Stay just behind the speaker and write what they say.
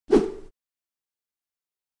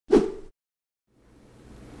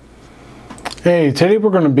Hey, today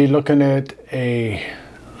we're going to be looking at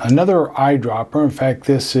another eyedropper. In fact,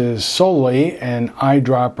 this is solely an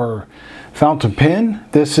eyedropper fountain pen.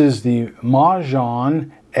 This is the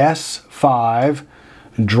Majohn S5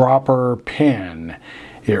 dropper pen.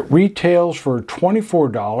 It retails for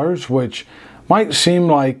 $24, which might seem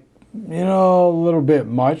like, you know, a little bit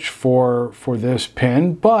much for this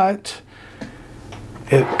pen, but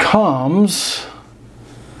it comes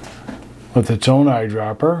with its own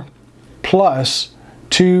eyedropper plus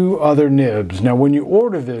 2 other nibs. Now when you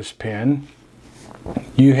order this pen,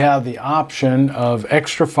 you have the option of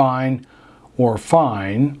extra fine or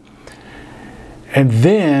fine, and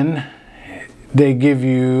then they give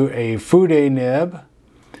you a Fude nib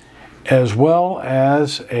as well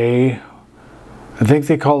as I think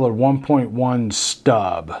they call it 1.1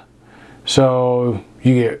 stub. So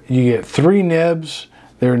you get 3 nibs.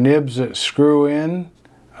 They're nibs that screw in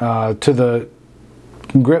to the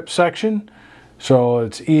grip section, so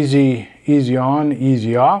it's easy on,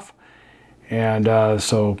 easy off, and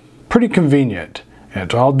so pretty convenient.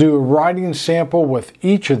 And so I'll do a writing sample with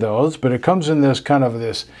each of those, but it comes in this kind of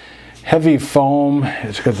this heavy foam.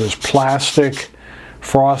 It's got this plastic,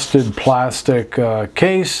 frosted plastic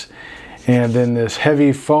case, and then this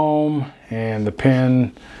heavy foam, and the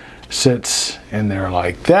pen sits in there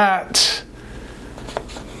like that.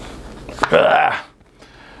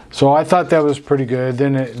 So I thought that was pretty good.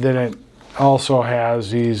 Then it also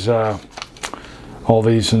has these all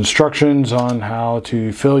these instructions on how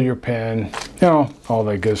to fill your pen. You know, all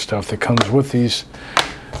that good stuff that comes with these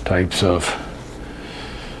types of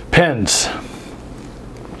pens.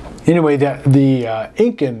 Anyway, the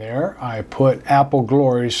ink in there, I put Apple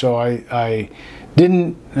Glory, so I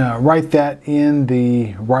didn't write that in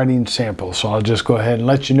the writing sample. So I'll just go ahead and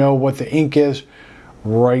let you know what the ink is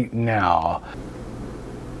right now.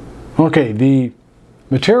 Okay, the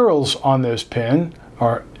materials on this pen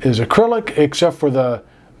is acrylic, except for the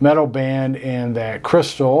metal band and that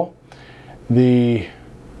crystal. The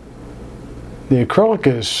acrylic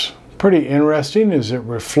is pretty interesting as it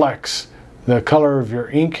reflects the color of your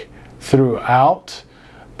ink throughout,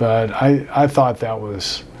 but I thought that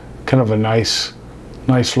was kind of a nice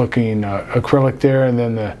looking acrylic there. And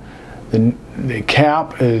then the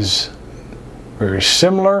cap is very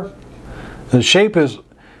similar. The shape is,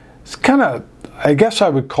 it's kind of, I guess I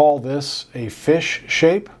would call this a fish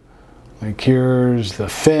shape. Like here's the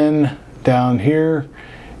fin down here,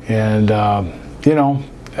 and you know,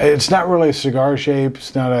 it's not really a cigar shape,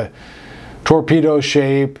 it's not a torpedo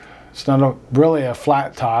shape, it's not really a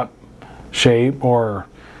flat top shape, or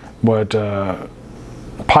what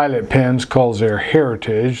Pilot Pens calls their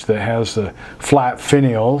heritage, that has the flat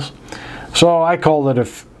finials. So I call it a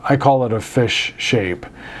fish shape.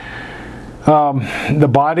 The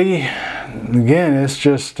body, again, it's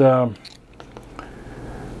just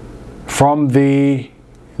from the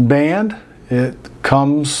band. It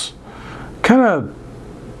comes kind of,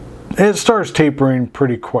 it starts tapering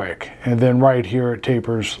pretty quick, and then right here it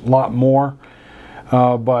tapers a lot more.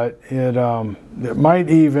 But it might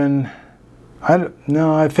even,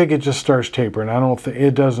 I think it just starts tapering. I don't think,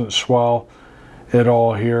 it doesn't swell at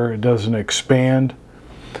all here. It doesn't expand.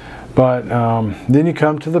 But then you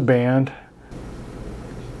come to the band.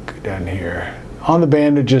 Down here on the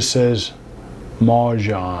band it just says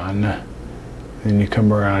Majohn. Then you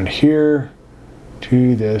come around here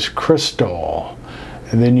to this crystal,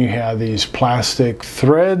 and then you have these plastic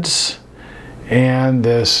threads and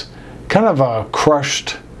this kind of a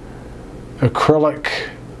crushed acrylic,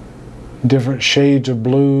 different shades of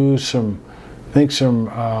blue, I think some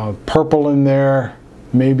purple in there,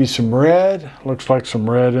 maybe some red. Looks like some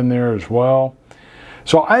red in there as well.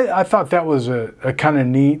 So I thought that was a kind of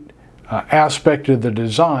neat aspect of the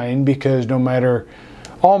design, because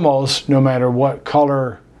almost no matter what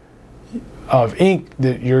color of ink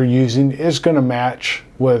that you're using is going to match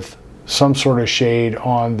with some sort of shade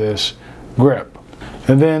on this grip.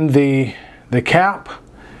 And then the cap,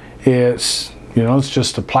 it's, you know, it's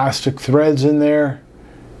just the plastic threads in there,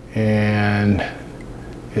 and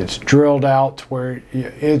it's drilled out where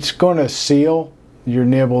it's going to seal, your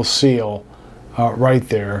nib will seal right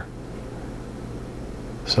there.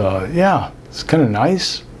 So yeah, it's kind of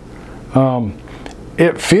nice.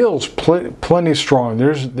 It feels plenty strong.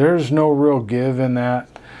 There's no real give in that.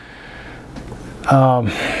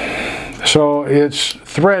 So it's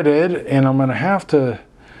threaded, and I'm going to have to,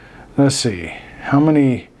 let's see how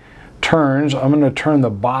many turns. I'm going to turn the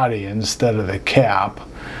body instead of the cap,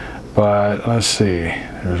 but let's see.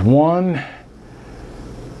 There's 1,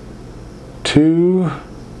 2,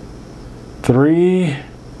 3,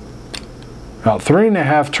 about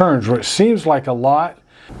 3.5 turns, which seems like a lot.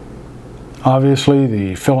 Obviously,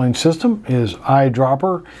 the filling system is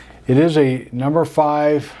Eyedropper. It is a number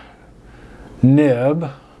 5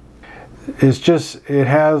 nib. It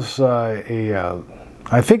has I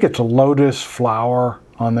think it's a lotus flower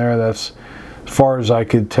on there. That's as far as I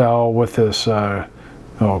could tell, with this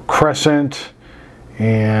crescent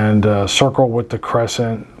and circle with the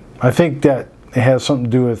crescent. I think that it has something to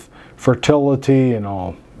do with fertility and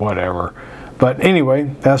all, whatever. But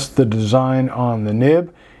anyway, that's the design on the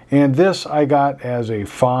nib. And this I got as a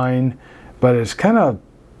fine, but it's kind of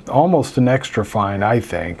almost an extra fine, I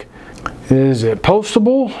think. Is it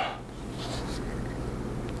postable?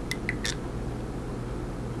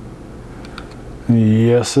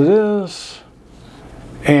 Yes, it is.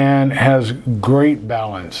 And has great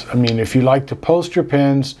balance. I mean, if you like to post your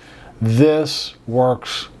pens, this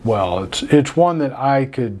works well. It's one that I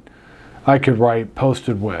could write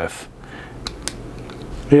posted with.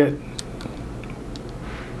 And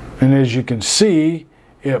as you can see,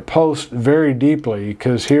 it posts very deeply,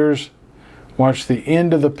 because watch the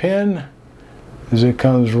end of the pen as it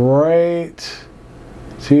comes right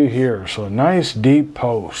to here. So a nice deep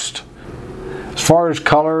post. As far as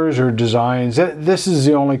colors or designs, this is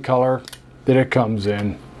the only color that it comes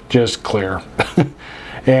in, just clear.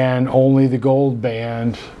 And only the gold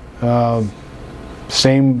band,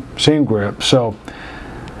 same grip. So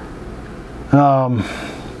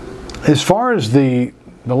as far as the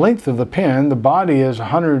length of the pen, the body is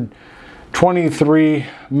 123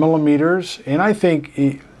 millimeters, and I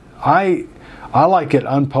think I like it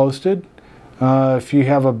unposted. If you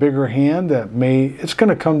have a bigger hand, it's going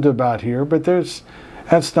to come to about here, but that's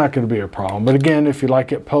not going to be a problem. But again, if you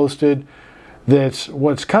like it posted,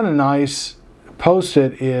 what's kind of nice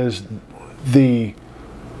posted is the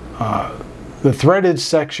threaded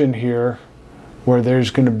section here, where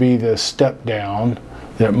there's going to be this step down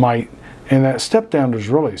and that step down is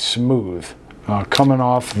really smooth, coming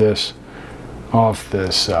off this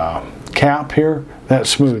cap here.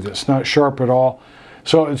 That's smooth. It's not sharp at all.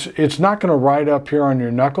 So it's not going to ride up here on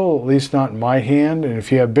your knuckle, at least not in my hand. And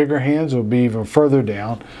if you have bigger hands, it'll be even further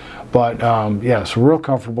down. But yeah, it's real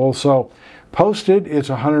comfortable. So posted, it's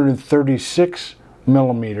 136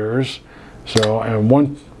 millimeters. So, and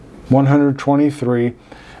 123.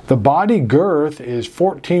 The body girth is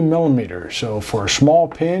 14 millimeters. So for a small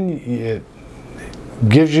pen, it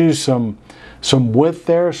gives you some width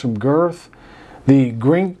there, some girth. The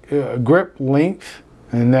grip length,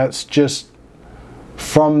 and that's just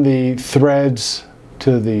from the threads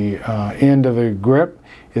to the end of the grip,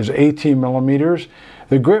 is 18 millimeters.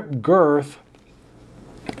 The grip girth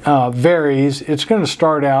varies. It's going to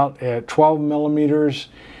start out at 12 millimeters,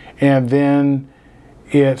 and then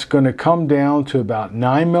it's going to come down to about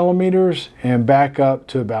 9 millimeters and back up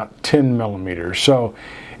to about 10 millimeters. So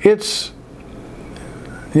it's,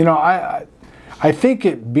 I think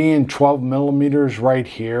it being 12 millimeters right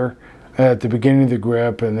here at the beginning of the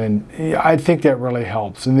grip, and then I think that really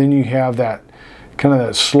helps. And then you have that kind of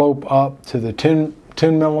that slope up to the 10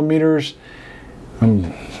 millimeters.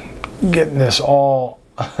 I'm getting this all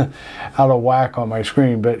out of whack on my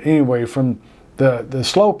screen, but anyway, from the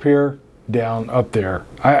slope here down up there,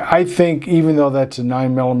 I think, even though that's a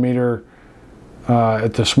 9 millimeter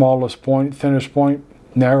at the smallest point, thinnest point,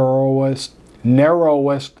 narrowest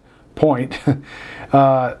point,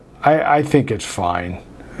 I think it's fine.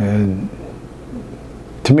 And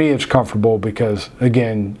to me, it's comfortable because,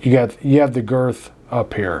 again, you have the girth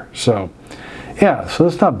up here. So yeah, so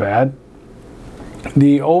it's not bad.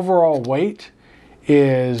 The overall weight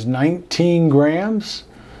is 19 grams.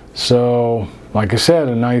 So like I said,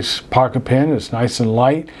 a nice pocket pen. It's nice and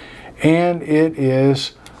light, and it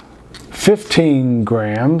is 15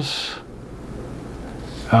 grams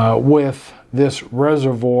with this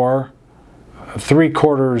reservoir, three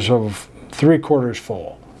quarters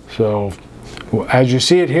full. So as you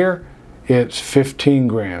see it here, it's 15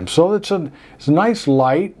 grams. So it's a nice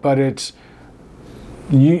light, but it's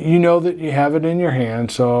you know that you have it in your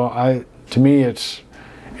hand. So to me it's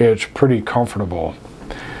pretty comfortable.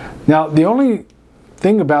 Now the only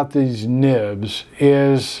thing about these nibs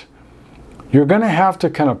is you're going to have to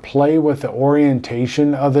kind of play with the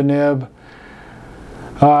orientation of the nib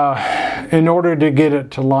in order to get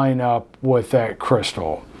it to line up with that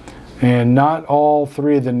crystal. And not all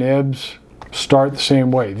three of the nibs start the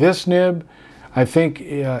same way. This nib, I think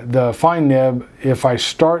the fine nib, if I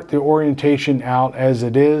start the orientation out as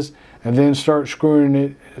it is and then start screwing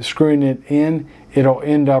it in, it'll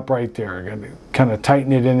end up right there. I'm going to kind of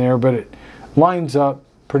tighten it in there, but it lines up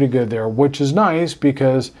pretty good there, which is nice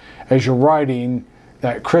because as you're writing,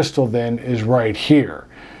 that crystal then is right here.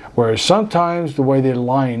 Whereas sometimes the way they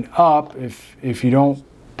line up, if you don't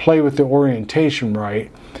play with the orientation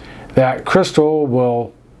right, that crystal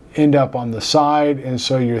will end up on the side, and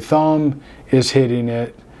so your thumb is hitting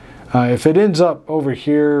it. If it ends up over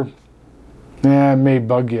here, it may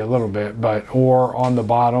bug you a little bit, or on the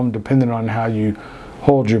bottom, depending on how you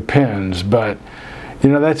hold your pens. But you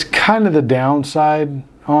know, that's kind of the downside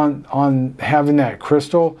on having that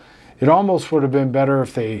crystal. It almost would have been better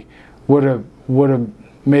if they would have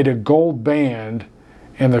made a gold band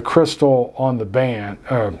and the crystal on the band,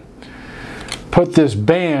 put this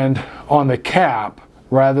band on the cap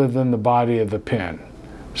rather than the body of the pen.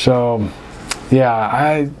 So yeah,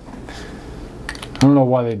 I don't know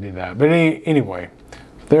why they did that, but anyway,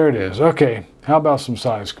 there it is. Okay, how about some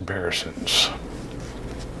size comparisons?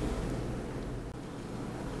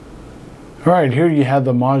 All right, here you have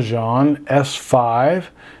the Majohn S5.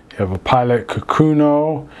 You have a Pilot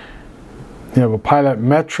Kakuno. You have a Pilot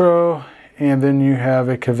Metro, and then you have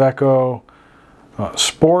a Kaweco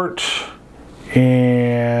Sport,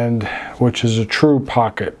 and which is a true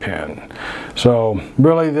pocket pen. So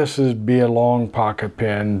really, this would be a long pocket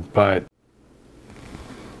pen, but.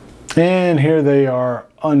 And here they are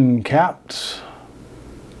uncapped.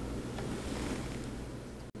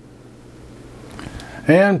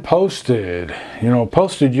 And posted. You know,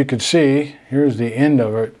 posted, you could see, here's the end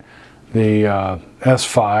of it, the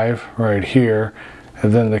S5 right here,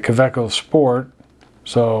 and then the Kaweco Sport.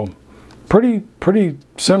 So pretty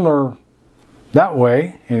similar that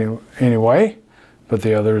way anyway, but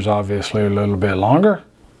the other is obviously a little bit longer.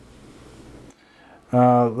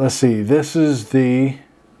 Let's see, this is the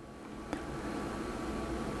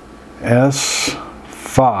S5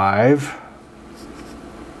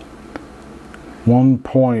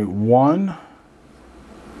 1.1.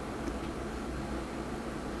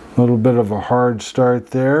 A little bit of a hard start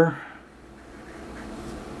there.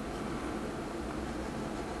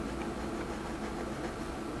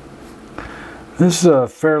 This is a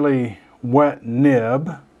fairly wet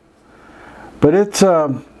nib, but it's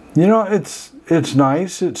you know, it's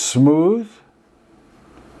nice, it's smooth.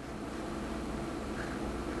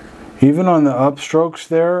 Even on the upstrokes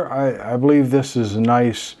there, I believe this is a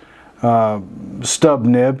nice stub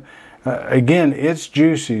nib. Again, it's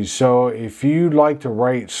juicy, so if you like to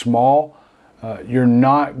write small, you're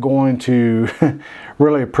not going to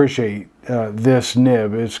really appreciate this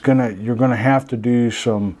nib. You're gonna have to do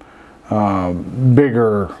some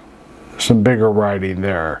bigger writing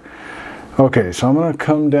there. Okay, so I'm gonna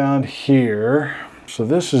come down here. So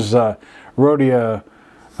this is a Rhodia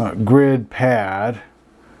grid pad.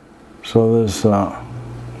 So this,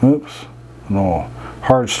 oops, no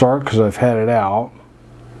hard start because I've had it out.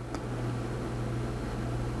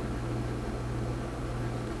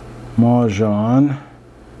 Majohn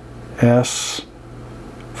S5.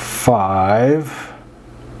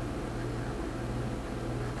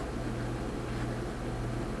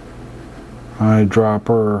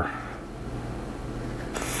 Eyedropper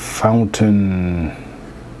fountain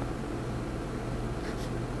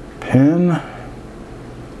pen.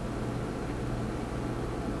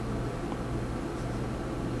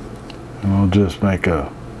 I'll just make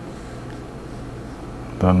a,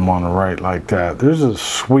 doesn't want to write like that. There's a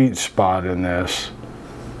sweet spot in this.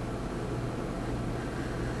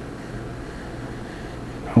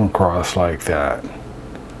 Come across like that.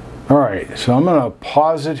 All right, so I'm going to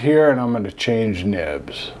pause it here and I'm going to change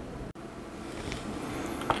nibs.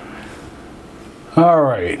 All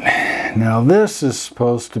right, now this is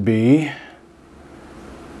supposed to be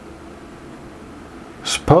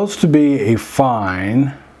a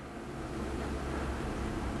fine.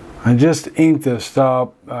 I just inked this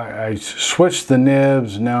up. I switched the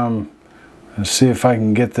nibs. Now I'm going to see if I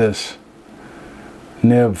can get this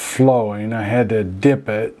nib flowing. I had to dip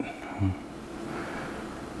it.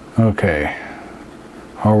 Okay,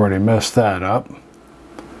 already messed that up.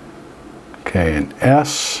 Okay, an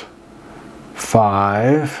S5.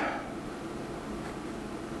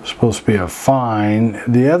 Supposed to be a fine.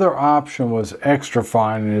 The other option was extra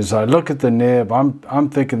fine. And as I look at the nib, I'm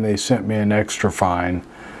thinking they sent me an extra fine.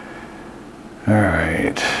 All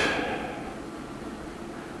right,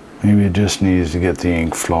 maybe it just needs to get the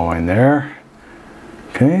ink flowing there.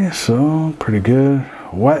 Okay, so pretty good.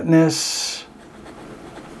 Wetness,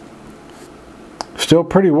 still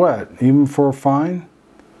pretty wet, even for a fine.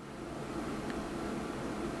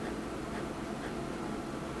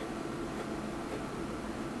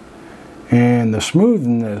 And the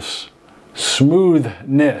smoothness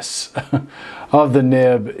of the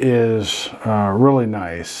nib is really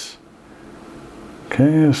nice.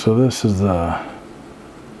 Okay, so this is the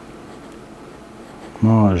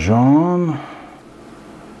Majohn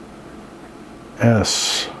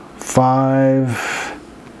S5.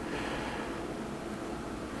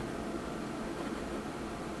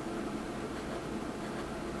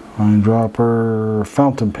 Eyedropper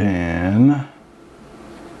fountain pen.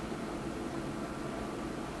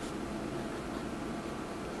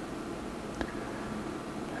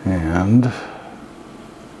 And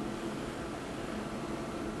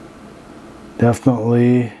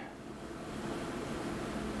definitely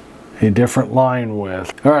a different line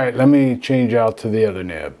width. All right, let me change out to the other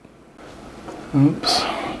nib. Oops,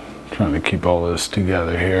 trying to keep all this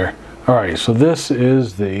together here. All right, so this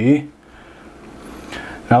is the,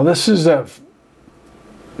 now this is that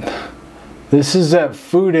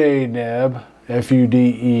Fude nib,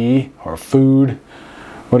 F-U-D-E, or food,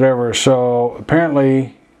 whatever. So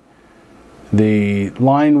apparently the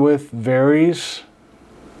line width varies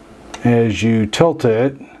as you tilt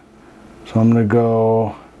it. So I'm going to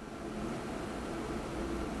go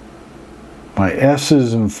my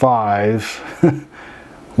S's and 5s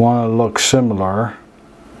want to look similar.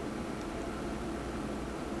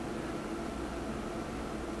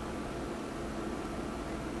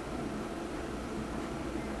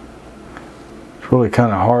 It's really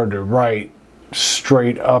kind of hard to write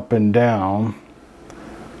straight up and down.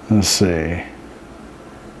 Let's see.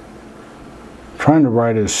 Trying to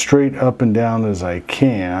write as straight up and down as I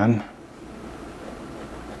can.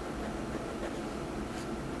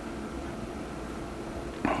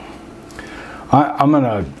 I'm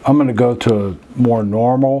gonna go to a more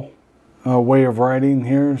normal way of writing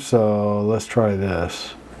here. So let's try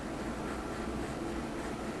this.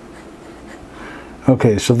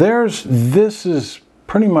 Okay, so this is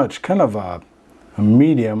pretty much kind of a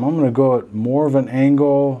medium. I'm gonna go at more of an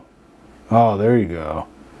angle. Oh, there you go.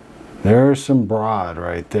 There's some broad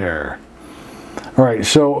right there. All right,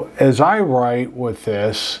 so as I write with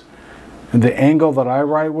this, the angle that I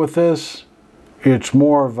write with this, it's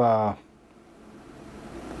more of a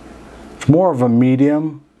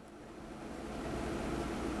medium.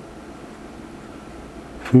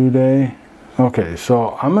 Fude. Okay,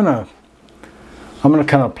 so I'm gonna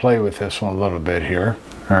kind of play with this one a little bit here.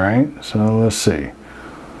 All right, so let's see.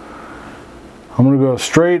 I'm gonna go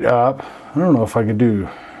straight up. I don't know if I could do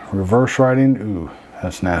reverse writing. Ooh,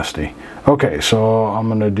 that's nasty. Okay, so I'm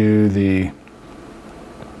gonna do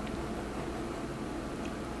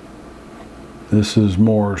this is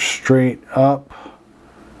more straight up,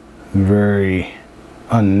 very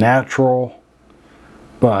unnatural,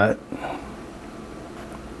 but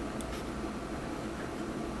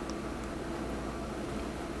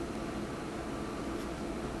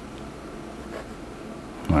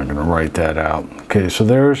I'm not going to write that out. Okay, so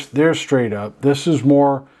there's straight up. This is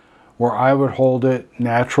more where I would hold it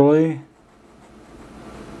naturally.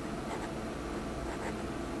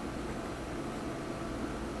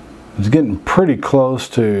 It's getting pretty close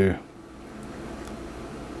to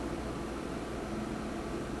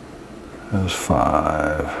those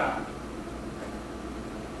 5.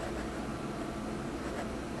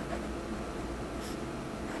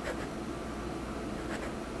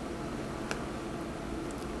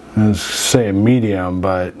 Let's say a medium,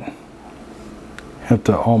 but you have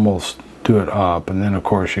to almost do it up, and then of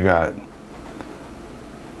course you got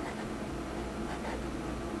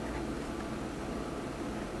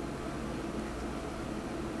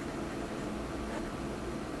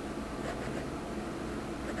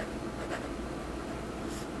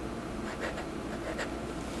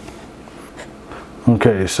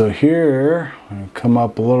okay, so here I come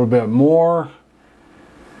up a little bit more.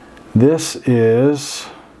 This is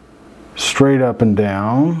straight up and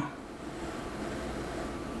down.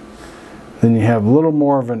 Then you have a little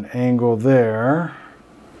more of an angle there.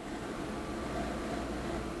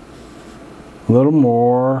 A little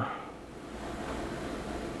more.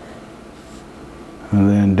 And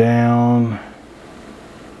then down.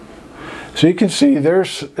 So you can see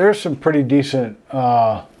there's some pretty decent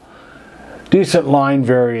decent line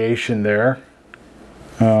variation there.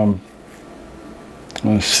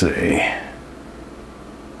 Let's see.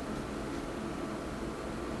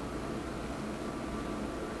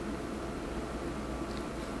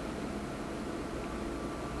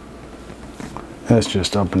 That's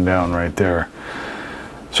just up and down right there.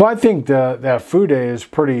 So I think that Fude is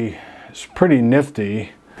pretty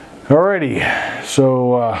nifty. Alrighty,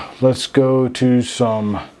 so let's go to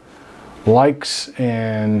some likes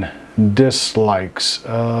and dislikes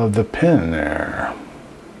of the pen there.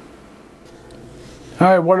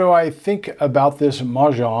 Alright, what do I think about this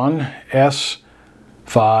Majohn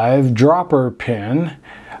S5 dropper pen?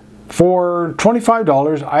 For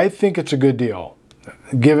 $25, I think it's a good deal,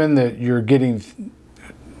 given that you're getting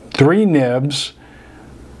 3 nibs,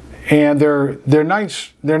 and they're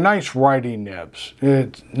nice writing nibs.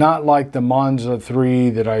 It's not like the Monza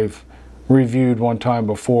 3 that I've reviewed one time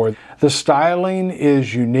before. The styling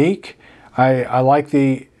is unique. I like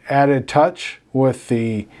the added touch with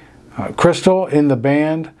the crystal in the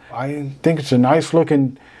band. I think it's a nice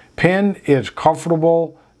looking pen. It's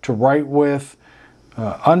comfortable to write with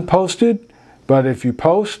unposted, but if you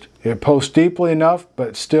post, it posts deeply enough,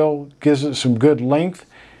 but still gives it some good length.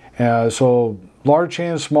 So large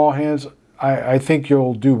hands, small hands, I think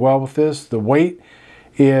you'll do well with this. The weight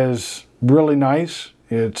is really nice.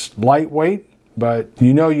 It's lightweight, but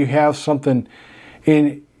you know you have something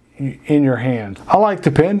in your hand. I like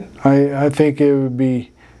the pen. I think it would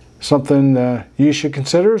be something you should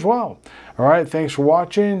consider as well. All right, thanks for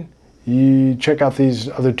watching. You check out these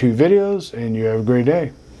other two videos and you have a great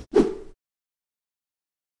day.